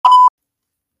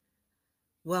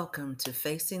Welcome to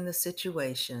Facing the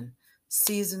Situation,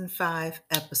 Season 5,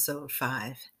 Episode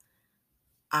 5.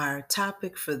 Our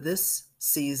topic for this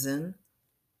season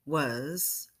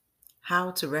was how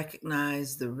to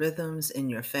recognize the rhythms in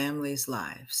your family's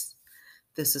lives.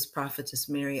 This is Prophetess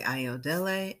Mary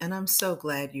Ayodele, and I'm so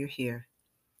glad you're here.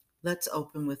 Let's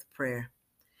open with prayer.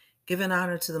 Giving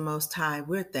honor to the Most High,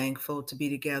 we're thankful to be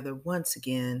together once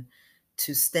again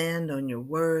to stand on your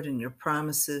word and your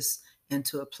promises and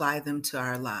to apply them to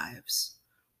our lives.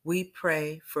 We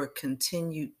pray for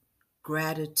continued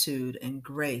gratitude and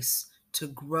grace to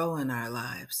grow in our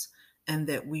lives and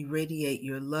that we radiate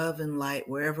your love and light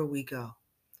wherever we go.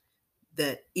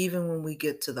 That even when we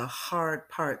get to the hard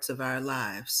parts of our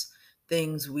lives,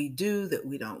 things we do that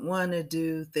we don't want to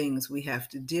do, things we have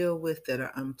to deal with that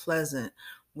are unpleasant,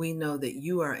 we know that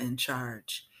you are in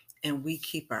charge and we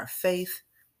keep our faith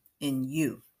in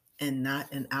you and not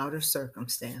in outer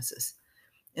circumstances.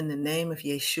 In the name of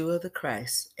Yeshua the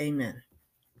Christ, amen.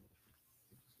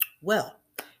 Well,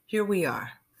 here we are,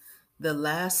 the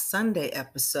last Sunday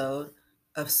episode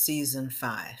of season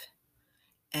 5.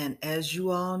 And as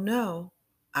you all know,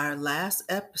 our last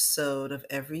episode of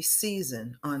every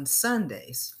season on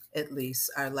Sundays, at least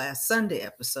our last Sunday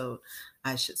episode,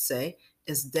 I should say,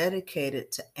 is dedicated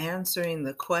to answering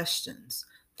the questions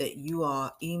that you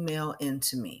all email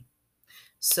into me.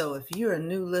 So if you're a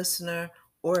new listener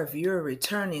or if you're a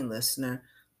returning listener,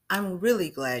 I'm really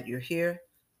glad you're here.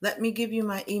 Let me give you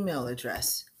my email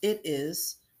address. It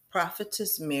is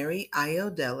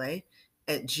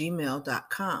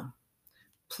prophetessmaryayodele@gmail.com.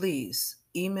 Please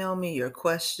email me your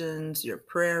questions, your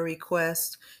prayer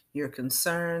requests, your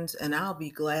concerns, and I'll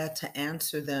be glad to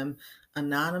answer them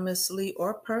anonymously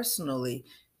or personally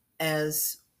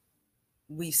as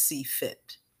we see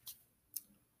fit.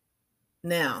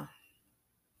 Now,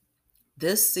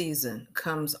 this season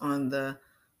comes on the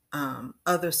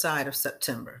other side of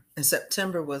September, and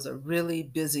September was a really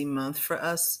busy month for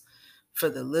us, for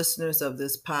the listeners of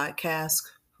this podcast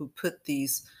who put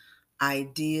these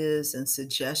ideas and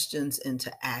suggestions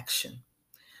into action.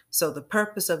 So, the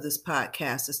purpose of this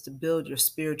podcast is to build your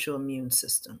spiritual immune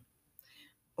system,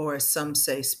 or as some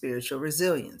say, spiritual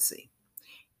resiliency.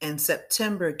 And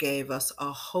September gave us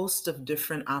a host of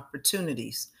different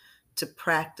opportunities to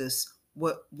practice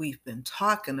what we've been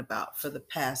talking about for the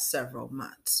past several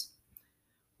months.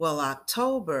 Well,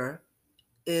 October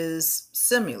is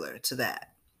similar to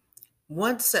that.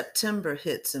 Once September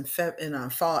hits and our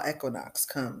fall equinox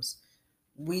comes,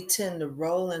 we tend to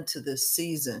roll into this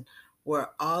season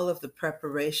where all of the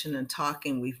preparation and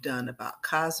talking we've done about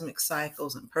cosmic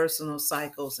cycles and personal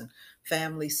cycles and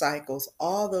family cycles,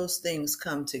 all those things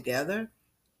come together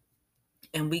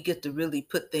and we get to really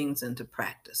put things into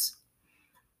practice.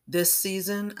 This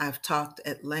season, I've talked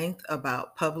at length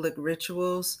about public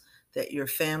rituals that your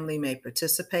family may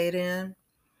participate in.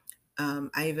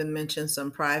 I even mentioned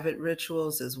some private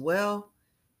rituals as well.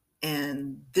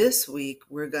 And this week,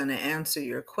 we're going to answer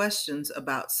your questions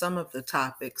about some of the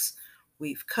topics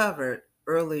we've covered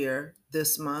earlier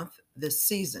this month, this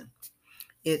season.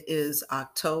 It is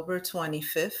October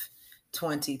 25th,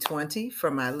 2020,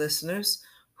 for my listeners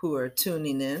who are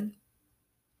tuning in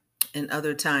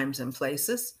other times and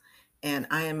places. And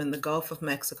I am in the Gulf of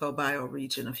Mexico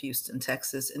bioregion of Houston,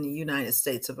 Texas, in the United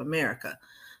States of America.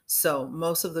 So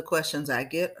most of the questions I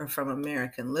get are from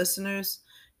American listeners,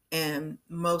 and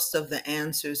most of the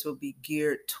answers will be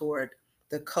geared toward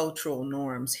the cultural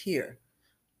norms here.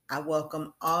 I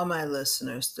welcome all my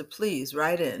listeners to please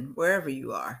write in wherever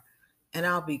you are, and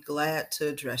I'll be glad to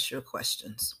address your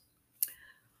questions.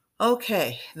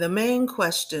 Okay, the main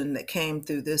question that came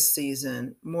through this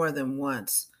season more than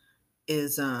once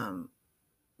is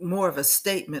more of a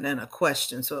statement and a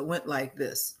question. So it went like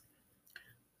this.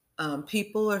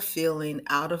 People are feeling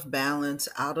out of balance,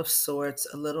 out of sorts,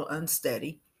 a little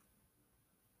unsteady,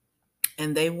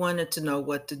 and they wanted to know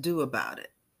what to do about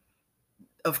it.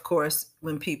 Of course,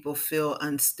 when people feel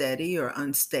unsteady or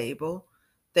unstable,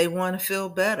 they want to feel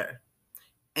better.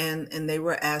 And they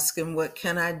were asking, what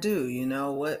can I do?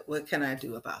 What can I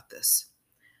do about this?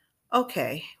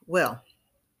 Okay, well,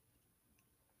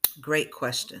 great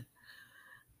question.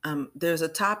 There's a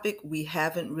topic we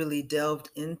haven't really delved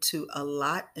into a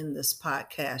lot in this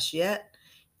podcast yet,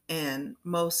 and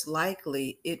most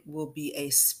likely it will be a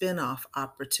spin-off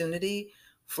opportunity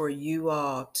for you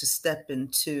all to step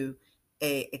into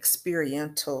a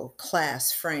experiential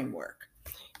class framework.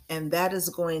 And that is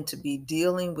going to be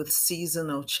dealing with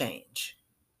seasonal change.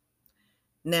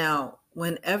 Now,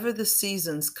 whenever the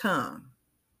seasons come,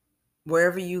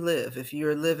 wherever you live, if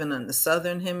you're living in the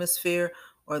southern hemisphere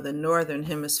or the northern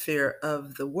hemisphere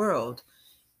of the world,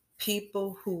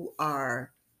 people who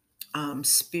are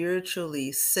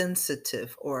spiritually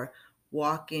sensitive or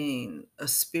walking a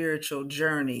spiritual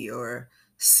journey or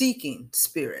seeking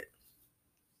spirit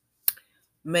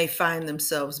may find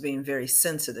themselves being very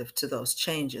sensitive to those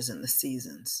changes in the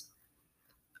seasons.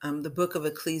 The book of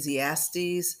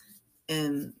Ecclesiastes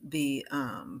in the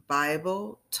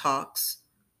Bible talks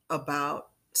about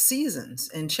seasons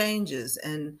and changes,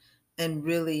 and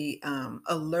really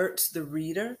alerts the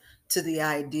reader to the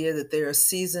idea that there are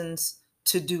seasons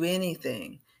to do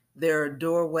anything. There are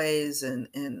doorways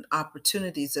and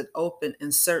opportunities that open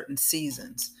in certain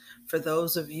seasons. For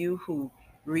those of you who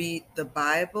read the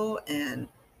Bible and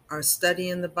are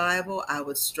studying the Bible, I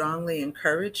would strongly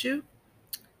encourage you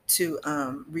to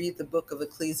read the book of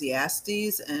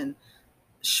Ecclesiastes. And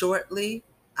shortly,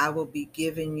 I will be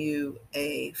giving you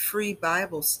a free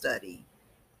Bible study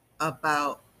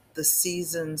about the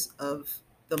seasons of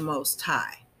the Most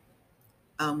High.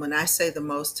 When I say the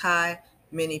Most High,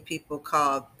 many people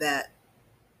call that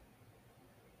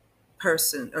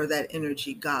person or that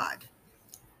energy God.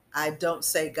 I don't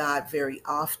say God very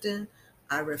often.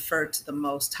 I refer to the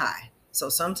Most High. So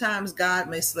sometimes God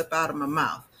may slip out of my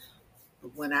mouth.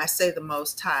 When I say the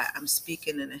Most High, I'm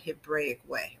speaking in a Hebraic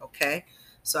way, okay?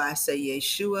 So I say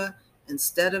Yeshua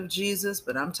instead of Jesus,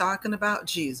 but I'm talking about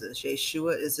Jesus.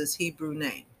 Yeshua is his Hebrew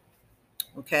name,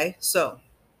 okay? So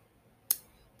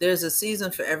there's a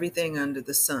season for everything under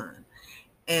the sun.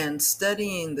 And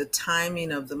studying the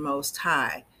timing of the Most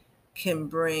High can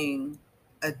bring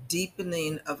a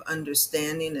deepening of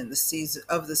understanding in the season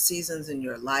of the seasons in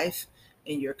your life,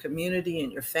 in your community,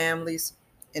 in your families,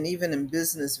 and even in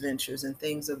business ventures and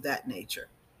things of that nature.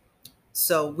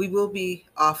 So we will be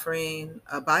offering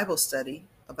a Bible study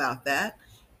about that.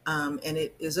 And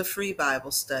it is a free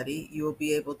Bible study. You will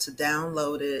be able to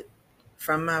download it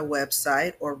from my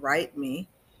website or write me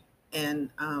and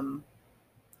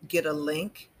get a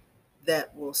link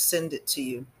that will send it to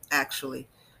you, actually.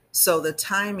 So the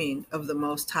timing of the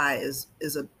Most High is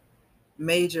a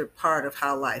major part of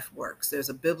how life works. There's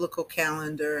a biblical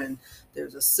calendar and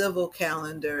there's a civil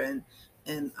calendar, and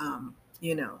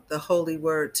the Holy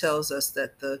Word tells us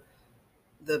that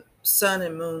the sun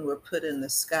and moon were put in the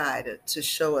sky to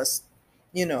show us,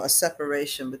 a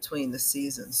separation between the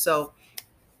seasons. So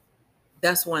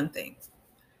that's one thing.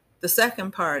 The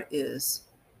second part is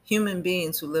human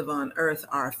beings who live on earth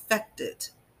are affected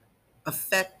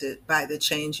by the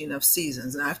changing of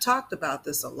seasons. And I've talked about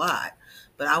this a lot,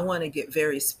 but I want to get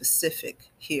very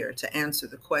specific here to answer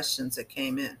the questions that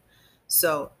came in.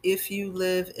 So if you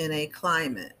live in a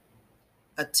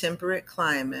temperate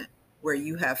climate where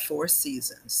you have 4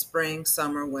 seasons, spring,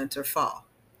 summer, winter, fall,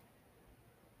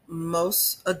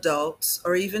 most adults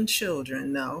or even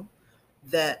children know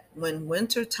that when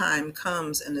winter time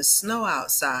comes and there's snow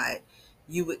outside,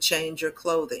 you would change your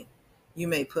clothing. You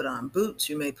may put on boots,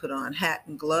 you may put on hat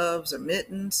and gloves or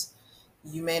mittens.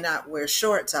 You may not wear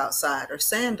shorts outside or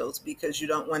sandals because you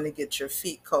don't want to get your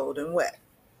feet cold and wet.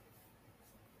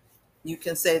 You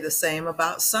can say the same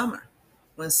about summer.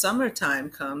 When summertime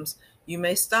comes, you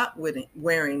may stop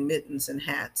wearing mittens and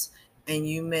hats, and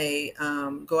you may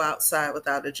go outside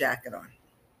without a jacket on.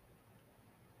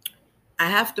 I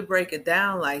have to break it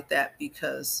down like that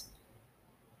because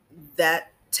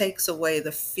that takes away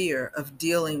the fear of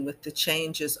dealing with the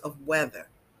changes of weather.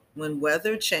 When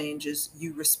weather changes,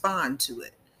 you respond to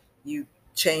it. You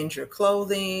change your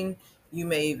clothing, you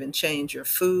may even change your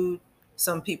food.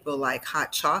 Some people like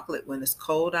hot chocolate when it's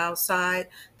cold outside.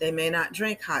 They may not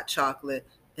drink hot chocolate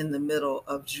in the middle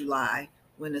of July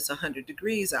when it's 100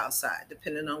 degrees outside,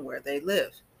 depending on where they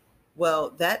live.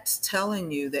 Well, that's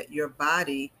telling you that your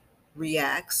body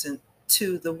reacts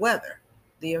to the weather,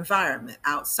 the environment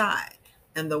outside.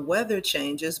 And the weather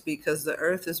changes because the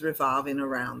earth is revolving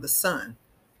around the sun.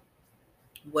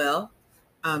 Well,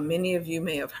 many of you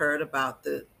may have heard about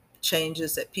the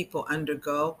changes that people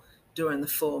undergo during the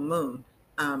full moon.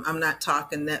 I'm not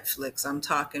talking Netflix, I'm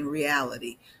talking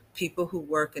reality. People who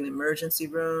work in emergency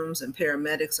rooms and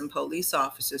paramedics and police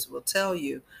officers will tell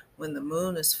you when the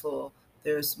moon is full,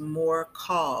 there's more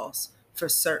calls for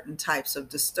certain types of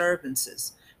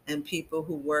disturbances. And people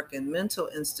who work in mental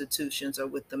institutions or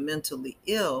with the mentally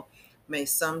ill may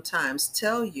sometimes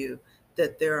tell you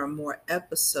that there are more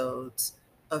episodes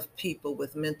of people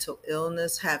with mental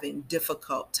illness having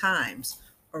difficult times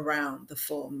around the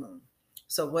full moon.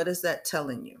 So, what is that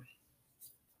telling you?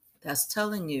 That's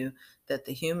telling you that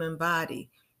the human body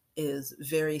is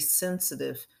very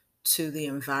sensitive to the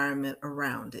environment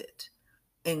around it,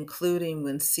 including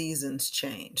when seasons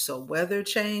change. So, weather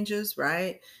changes,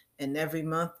 right? And every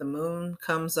month the moon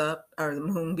comes up, or the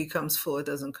moon becomes full. It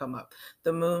doesn't come up.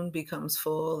 The moon becomes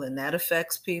full, and that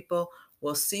affects people.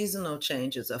 Well, seasonal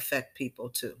changes affect people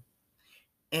too.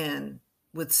 And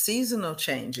with seasonal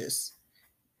changes,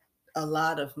 a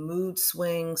lot of mood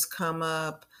swings come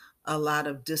up, a lot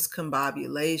of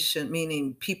discombobulation,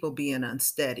 meaning people being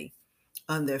unsteady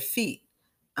on their feet.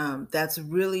 That's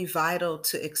really vital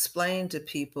to explain to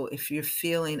people if you're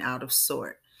feeling out of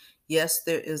sort. Yes,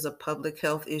 there is a public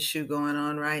health issue going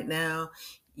on right now.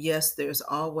 Yes, there's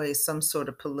always some sort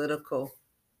of political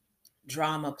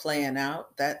drama playing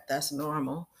out. That's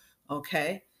normal,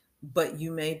 okay? But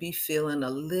you may be feeling a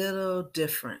little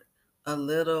different, a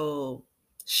little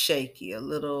shaky, a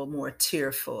little more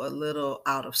tearful, a little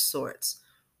out of sorts.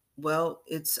 Well,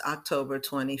 it's October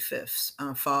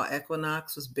 25th. Fall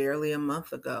equinox was barely a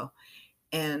month ago.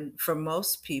 And for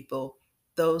most people,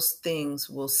 those things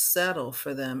will settle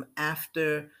for them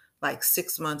after like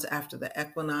 6 months after the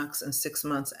equinox and 6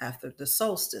 months after the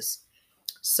solstice.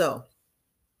 So,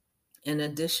 in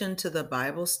addition to the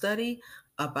Bible study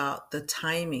about the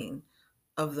timing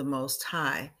of the Most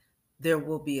High, there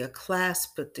will be a class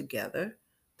put together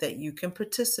that you can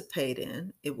participate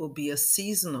in. It will be a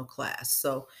seasonal class.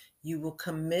 So you will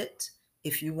commit,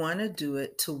 if you want to do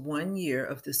it, to 1 year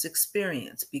of this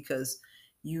experience because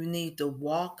you need to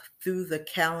walk through the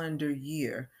calendar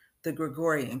year, the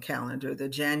Gregorian calendar, the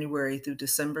January through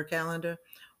December calendar.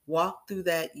 Walk through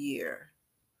that year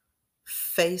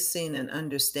facing and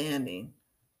understanding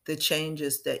the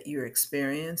changes that you're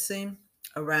experiencing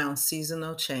around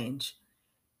seasonal change.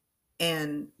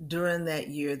 And during that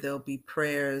year, there'll be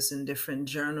prayers and different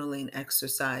journaling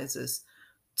exercises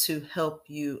to help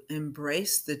you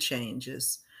embrace the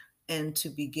changes and to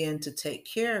begin to take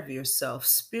care of yourself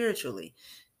spiritually.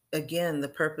 Again, the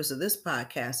purpose of this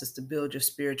podcast is to build your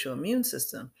spiritual immune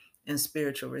system and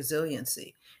spiritual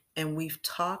resiliency. And we've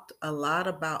talked a lot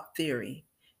about theory,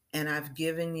 and I've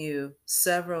given you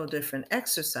several different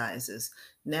exercises.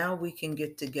 Now we can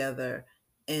get together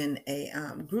in a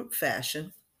group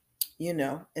fashion, in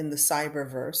the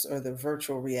cyberverse or the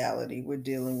virtual reality we're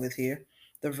dealing with here,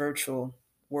 the virtual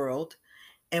world,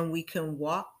 and we can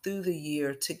walk through the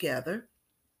year together.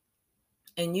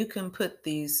 And you can put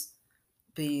these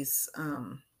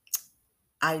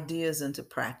ideas into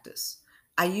practice.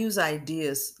 I use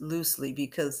ideas loosely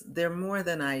because they're more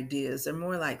than ideas, they're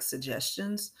more like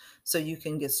suggestions so you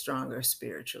can get stronger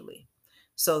spiritually.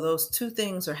 So, those two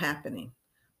things are happening.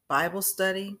 Bible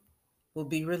study will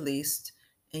be released,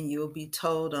 and you'll be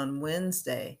told on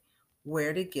Wednesday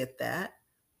where to get that.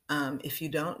 If you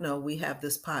don't know, we have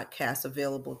this podcast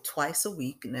available twice a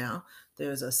week now.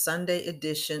 There's a Sunday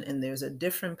edition, and there's a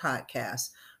different podcast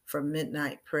for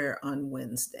midnight prayer on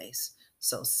Wednesdays.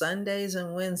 So, Sundays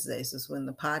and Wednesdays is when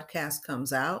the podcast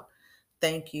comes out.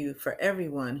 Thank you for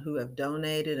everyone who have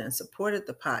donated and supported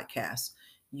the podcast.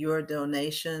 Your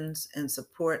donations and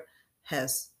support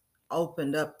has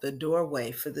opened up the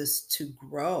doorway for this to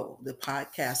grow. The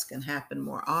podcast can happen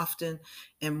more often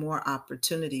and more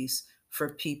opportunities for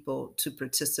people to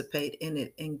participate in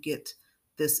it and get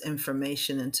this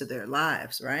information into their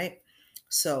lives, right?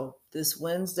 So, this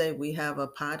Wednesday, we have a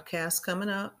podcast coming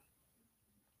up,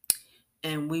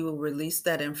 and we will release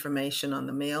that information on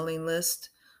the mailing list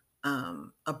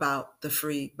about the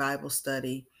free Bible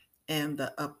study and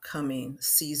the upcoming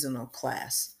seasonal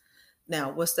class.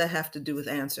 Now, what's that have to do with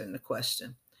answering the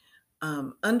question?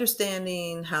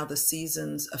 Understanding how the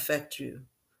seasons affect you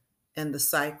and the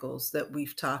cycles that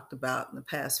we've talked about in the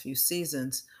past few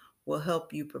seasons will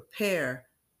help you prepare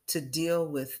to deal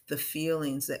with the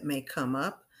feelings that may come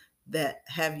up that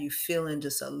have you feeling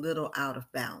just a little out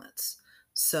of balance.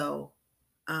 So,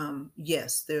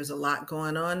 yes, there's a lot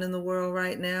going on in the world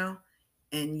right now.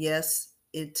 And yes,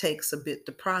 it takes a bit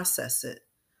to process it.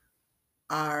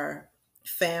 Our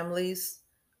families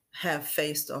have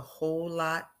faced a whole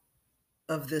lot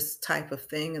of this type of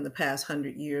thing in the past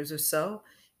 100 years or so.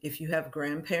 If you have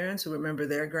grandparents who remember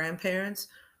their grandparents,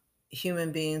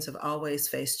 human beings have always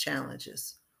faced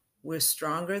challenges. We're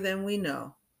stronger than we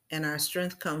know, and our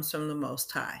strength comes from the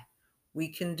Most High. We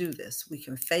can do this. We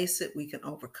can face it. We can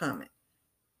overcome it.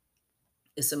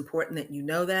 It's important that you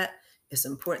know that. It's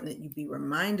important that you be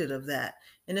reminded of that.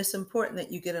 And it's important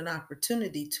that you get an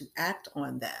opportunity to act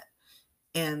on that.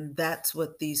 And that's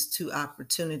what these two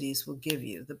opportunities will give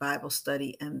you, the Bible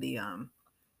study and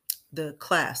the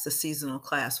class, the seasonal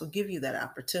class will give you that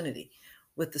opportunity.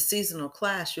 With the seasonal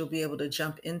class, you'll be able to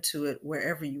jump into it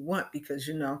wherever you want because,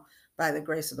 by the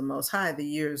grace of the Most High,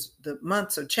 the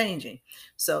months are changing.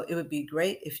 So it would be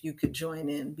great if you could join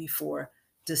in before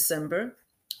December,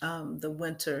 the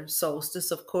winter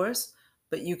solstice, of course.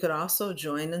 But you could also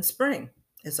join in spring.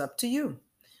 It's up to you.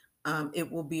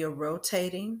 It will be a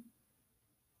rotating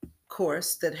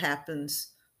course that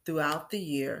happens throughout the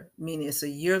year, meaning it's a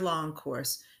year long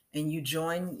course, and you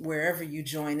join wherever you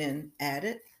join in at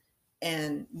it.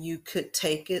 And you could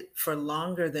take it for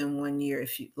longer than 1 year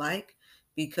if you'd like,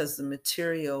 because the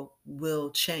material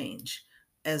will change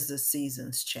as the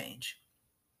seasons change.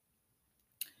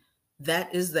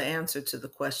 That is the answer to the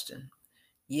question.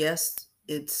 Yes,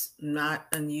 it's not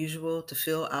unusual to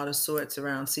feel out of sorts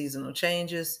around seasonal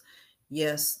changes.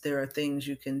 Yes, there are things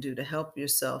you can do to help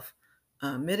yourself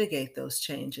mitigate those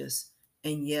changes.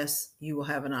 And yes, you will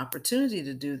have an opportunity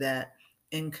to do that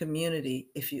in community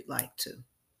if you'd like to.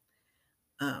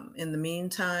 In the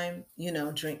meantime,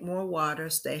 drink more water,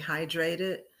 stay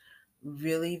hydrated,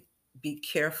 really be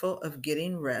careful of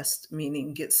getting rest,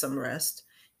 meaning get some rest.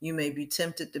 You may be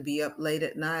tempted to be up late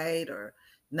at night or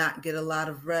not get a lot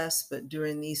of rest, but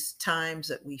during these times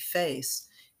that we face,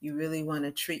 you really want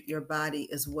to treat your body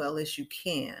as well as you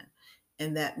can.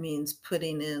 And that means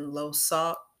putting in low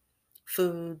salt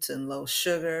foods and low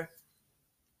sugar.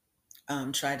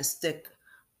 Try to stick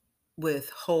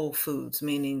with whole foods,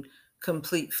 meaning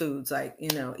complete foods, like,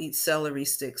 eat celery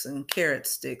sticks and carrot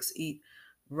sticks, eat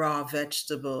raw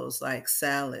vegetables like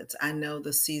salads. I know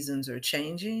the seasons are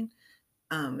changing,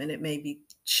 and it may be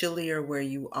chillier where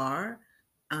you are.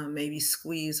 Maybe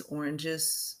squeeze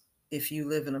oranges if you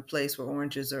live in a place where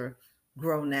oranges are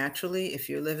grow naturally. If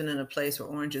you're living in a place where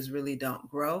oranges really don't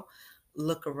grow,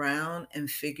 look around and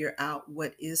figure out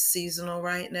what is seasonal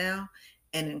right now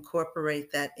and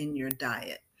incorporate that in your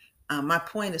diet. My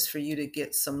point is for you to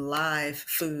get some live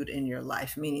food in your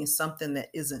life, meaning something that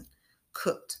isn't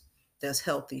cooked, that's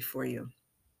healthy for you.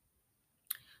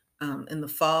 In the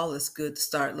fall, it's good to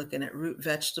start looking at root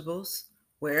vegetables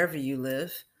wherever you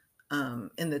live.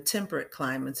 In the temperate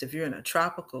climates, if you're in a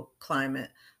tropical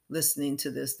climate listening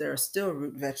to this, there are still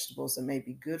root vegetables that may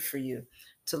be good for you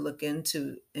to look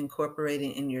into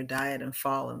incorporating in your diet in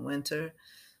fall and winter.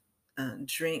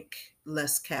 Drink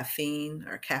less caffeine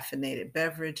or caffeinated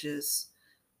beverages.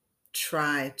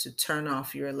 Try to turn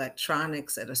off your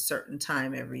electronics at a certain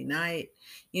time every night.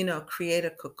 Create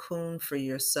a cocoon for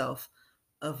yourself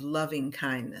of loving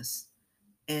kindness.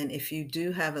 And if you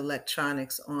do have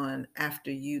electronics on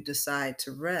after you decide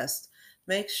to rest,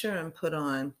 make sure and put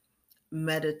on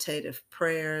meditative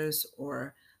prayers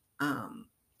or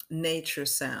nature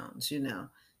sounds,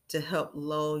 to help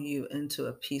lull you into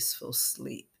a peaceful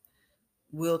sleep.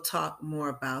 We'll talk more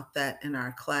about that in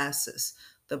our classes.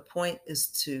 The point is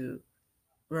to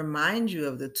remind you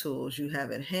of the tools you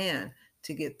have at hand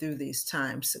to get through these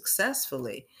times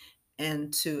successfully,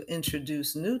 and to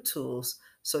introduce new tools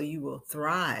so you will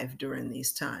thrive during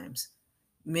these times.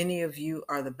 Many of you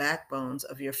are the backbones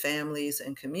of your families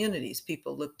and communities.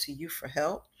 People look to you for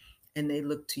help and they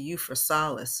look to you for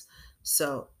solace.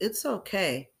 So it's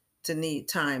okay to need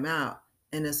time out.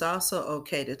 And it's also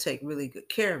okay to take really good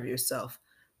care of yourself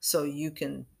so you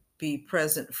can be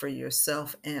present for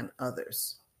yourself and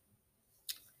others.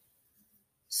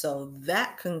 So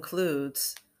that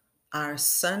concludes our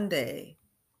Sunday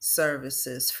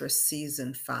services for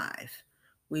season 5.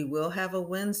 We will have a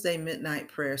Wednesday midnight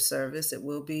prayer service. It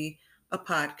will be a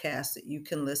podcast that you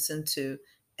can listen to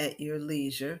at your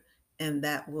leisure, and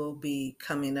that will be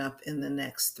coming up in the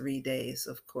next 3 days,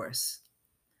 of course.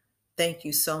 Thank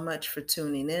you so much for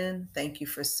tuning in. Thank you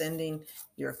for sending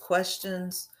your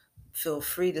questions. Feel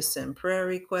free to send prayer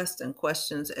requests and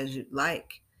questions as you'd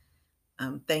like.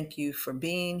 Thank you for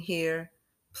being here.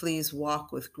 Please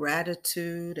walk with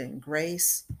gratitude and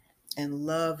grace and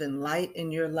love and light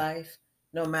in your life.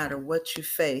 No matter what you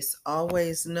face,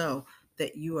 always know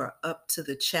that you are up to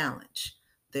the challenge.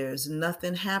 There's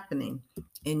nothing happening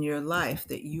in your life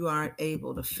that you aren't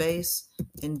able to face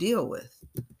and deal with.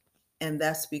 And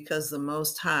that's because the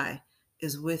Most High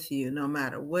is with you no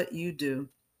matter what you do,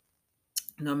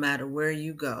 no matter where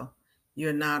you go.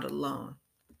 You're not alone.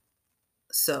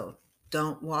 So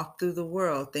don't walk through the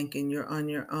world thinking you're on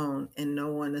your own and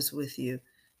no one is with you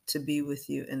to be with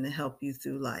you and to help you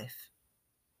through life.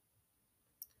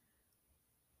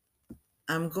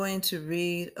 I'm going to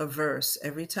read a verse.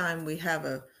 Every time we have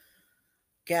a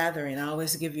gathering, I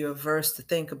always give you a verse to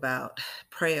think about,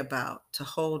 pray about, to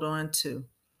hold on to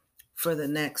for the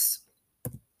next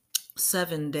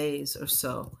 7 days or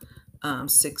so,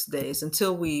 6 days,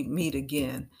 until we meet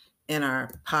again in our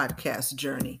podcast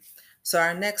journey. So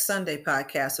our next Sunday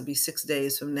podcast will be 6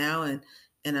 days from now,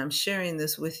 and I'm sharing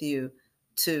this with you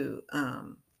to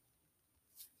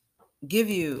give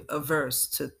you a verse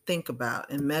to think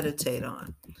about and meditate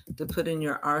on, to put in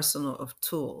your arsenal of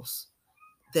tools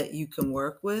that you can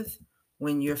work with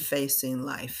when you're facing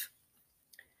life.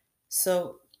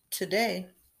 So today,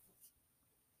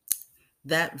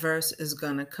 that verse is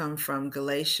going to come from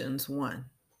Galatians 1.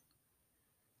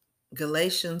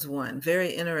 Galatians 1,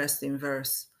 very interesting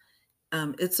verse.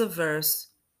 It's a verse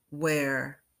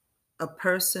where a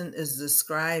person is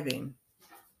describing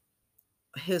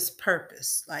his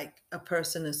purpose, like a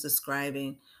person is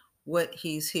describing what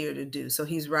he's here to do. So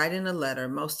he's writing a letter.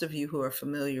 Most of you who are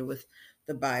familiar with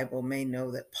the Bible may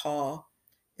know that Paul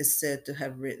is said to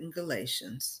have written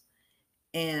Galatians,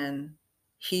 and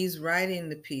he's writing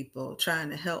to people, trying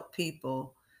to help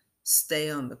people stay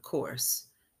on the course.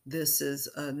 This is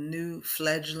a new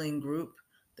fledgling group.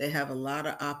 They have a lot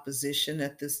of opposition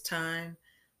at this time,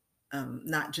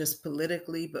 not just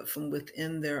politically, but from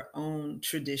within their own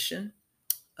tradition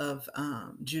of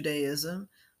Judaism.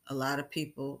 A lot of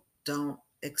people don't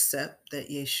accept that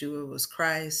Yeshua was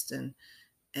Christ, and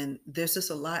there's just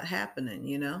a lot happening,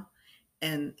 you know.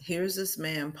 And here's this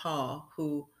man Paul,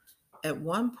 who at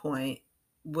one point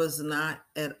was not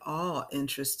at all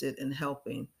interested in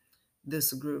helping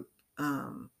this group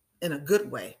in a good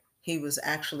way. He was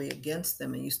actually against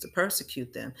them and used to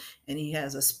persecute them. And he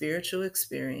has a spiritual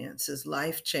experience. His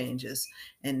life changes.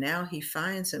 And now he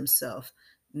finds himself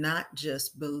not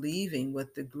just believing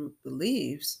what the group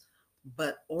believes,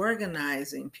 but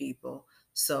organizing people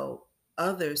so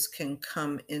others can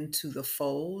come into the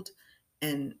fold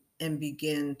and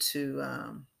begin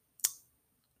to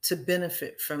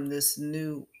benefit from this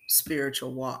new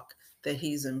spiritual walk that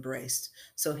he's embraced.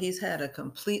 So he's had a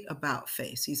complete about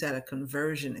face. He's had a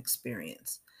conversion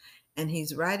experience. And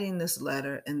he's writing this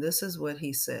letter, and this is what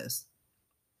he says: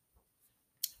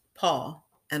 Paul,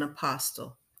 an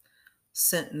apostle,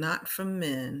 sent not from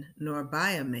men nor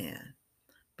by a man,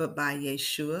 but by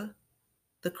Yeshua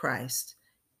the Christ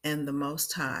and the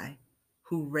Most High,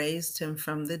 who raised him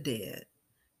from the dead,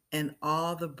 and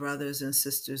all the brothers and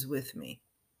sisters with me.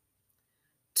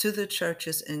 To the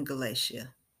churches in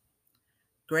Galatia,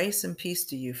 grace and peace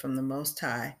to you from the Most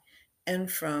High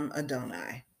and from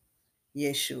Adonai,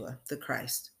 Yeshua the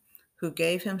Christ, who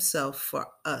gave himself for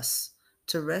us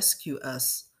to rescue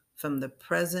us from the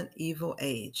present evil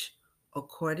age,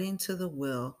 according to the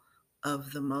will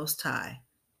of the Most High,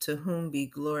 to whom be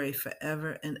glory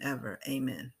forever and ever.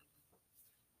 Amen.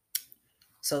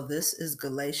 So this is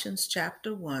Galatians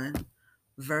chapter 1,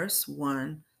 verse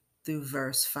 1 through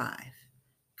verse 5.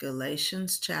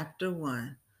 Galatians chapter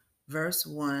 1, verse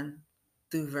 1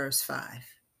 through verse 5.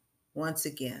 Once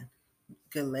again,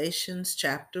 Galatians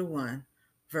chapter 1,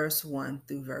 verse 1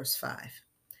 through verse 5.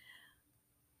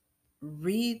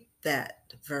 Read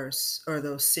that verse or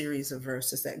those series of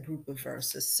verses, that group of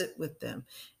verses, sit with them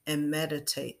and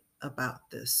meditate about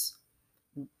this,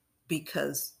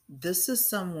 because this is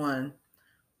someone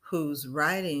who's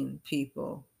writing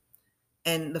people.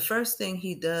 And the first thing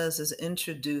he does is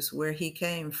introduce where he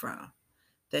came from,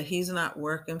 that he's not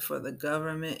working for the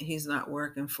government, he's not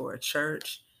working for a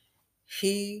church.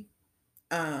 He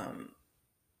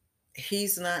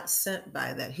he's not sent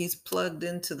by that. He's plugged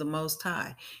into the Most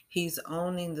High. He's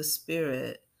owning the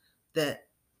spirit that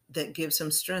gives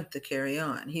him strength to carry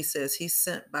on. He says he's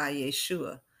sent by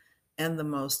Yeshua and the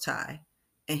Most High,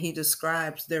 and he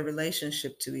describes their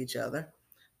relationship to each other.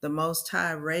 The Most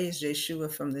High raised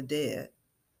Yeshua from the dead.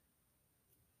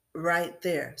 Right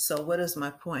there. So what is my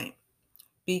point?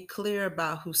 Be clear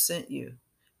about who sent you.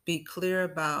 Be clear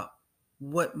about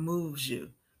what moves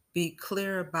you. Be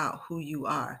clear about who you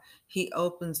are. He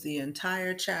opens the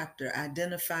entire chapter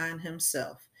identifying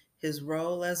himself, his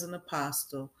role as an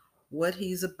apostle, what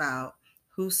he's about,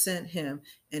 who sent him,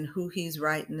 and who he's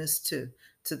writing this to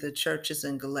the churches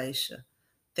in Galatia.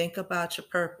 Think about your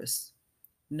purpose.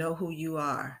 Know who you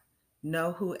are.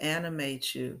 Know who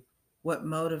animates you, what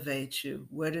motivates you.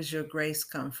 Where does your grace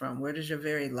come from? Where does your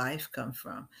very life come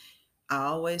from? I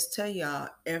always tell y'all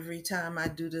every time I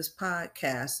do this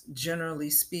podcast, generally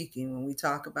speaking, when we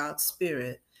talk about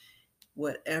spirit,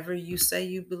 whatever you say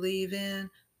you believe in,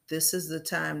 this is the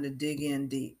time to dig in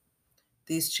deep.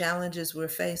 These challenges we're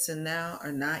facing now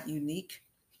are not unique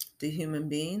to human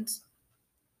beings.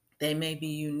 They may be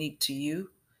unique to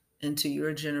you and to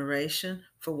your generation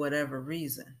for whatever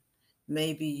reason.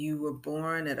 Maybe you were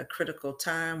born at a critical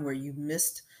time where you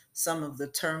missed some of the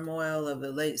turmoil of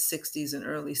the late 60s and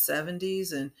early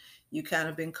 70s, and you kind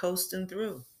of been coasting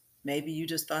through. Maybe you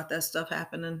just thought that stuff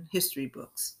happened in history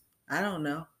books. I don't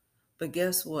know. But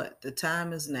guess what? The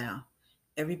time is now.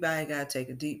 Everybody got to take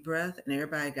a deep breath, and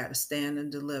everybody got to stand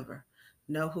and deliver.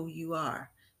 Know who you are.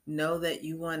 Know that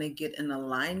you want to get in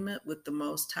alignment with the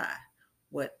Most High.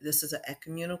 What this is an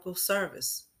ecumenical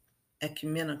service.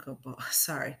 ecumenical,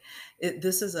 sorry.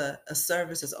 This is a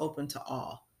service that's open to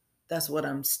all. That's what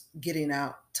I'm getting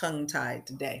out tongue tied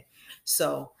today.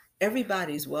 So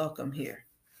everybody's welcome here.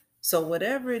 So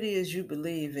whatever it is you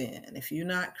believe in, if you're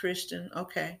not Christian,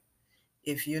 okay.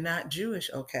 If you're not Jewish,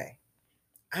 okay.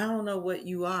 I don't know what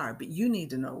you are, but you need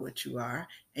to know what you are,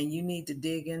 and you need to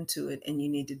dig into it, and you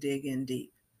need to dig in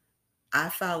deep. I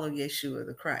follow Yeshua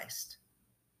the Christ.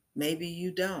 Maybe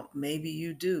you don't, maybe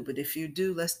you do, but if you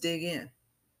do, let's dig in.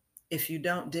 If you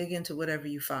don't, dig into whatever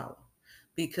you follow.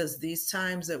 Because these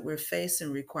times that we're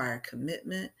facing require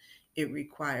commitment, it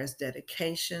requires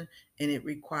dedication, and it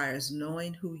requires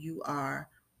knowing who you are,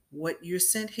 what you're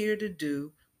sent here to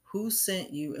do, who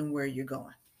sent you, and where you're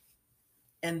going.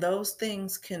 And those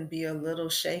things can be a little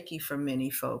shaky for many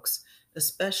folks,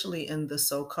 especially in the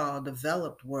so called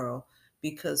developed world,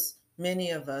 because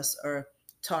many of us are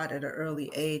taught at an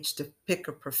early age to pick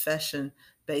a profession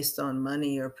based on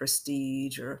money or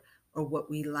prestige or what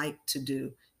we like to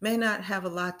do. May not have a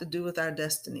lot to do with our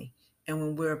destiny. And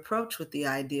when we're approached with the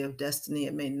idea of destiny,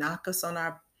 it may knock us on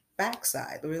our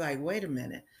backside. We're like, wait a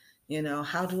minute,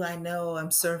 how do I know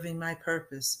I'm serving my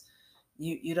purpose?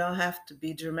 You don't have to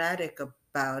be dramatic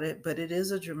about it, but it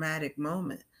is a dramatic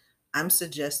moment. I'm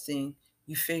suggesting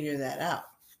you figure that out.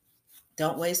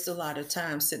 Don't waste a lot of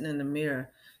time sitting in the mirror,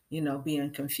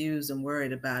 being confused and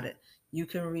worried about it. You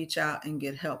can reach out and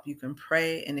get help. You can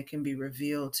pray and it can be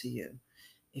revealed to you.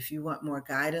 If you want more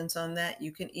guidance on that,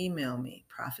 you can email me,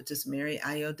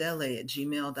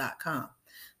 prophetessmaryayodele@gmail.com.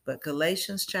 But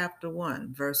Galatians chapter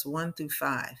 1, verse 1 through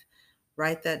 5,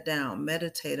 write that down,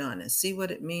 meditate on it, see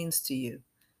what it means to you.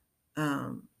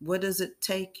 What does it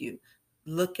take you?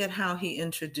 Look at how he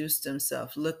introduced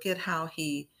himself. Look at how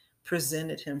he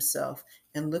presented himself,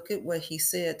 and look at what he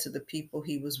said to the people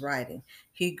he was writing.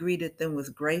 He greeted them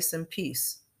with grace and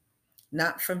peace,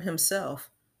 not from himself,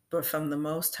 but from the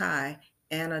Most High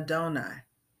and Adonai,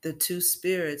 the two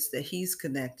spirits that he's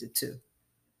connected to.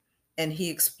 And he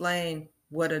explained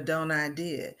what Adonai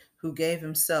did, who gave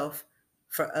himself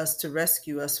for us to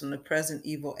rescue us from the present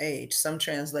evil age. Some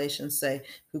translations say,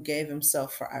 who gave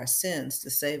himself for our sins to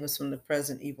save us from the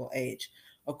present evil age,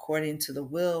 according to the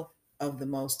will of the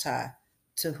Most High,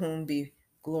 to whom be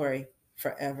glory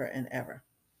forever and ever.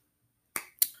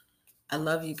 I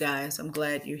love you guys. I'm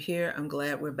glad you're here. I'm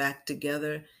glad we're back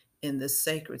together in this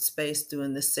sacred space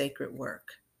doing this sacred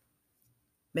work.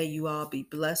 May you all be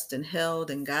blessed and held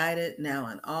and guided now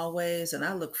and always. And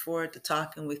I look forward to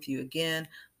talking with you again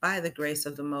by the grace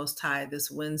of the Most High this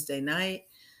Wednesday night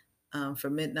for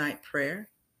midnight prayer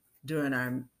during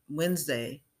our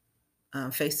Wednesday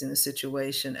Facing the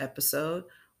Situation episode,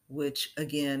 which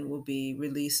again will be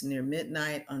released near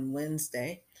midnight on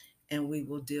Wednesday. And we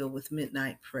will deal with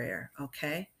midnight prayer.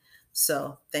 Okay.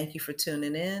 So thank you for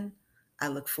tuning in. I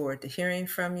look forward to hearing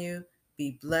from you.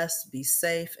 Be blessed, be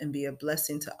safe, and be a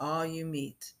blessing to all you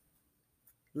meet.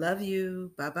 Love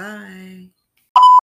you. Bye bye.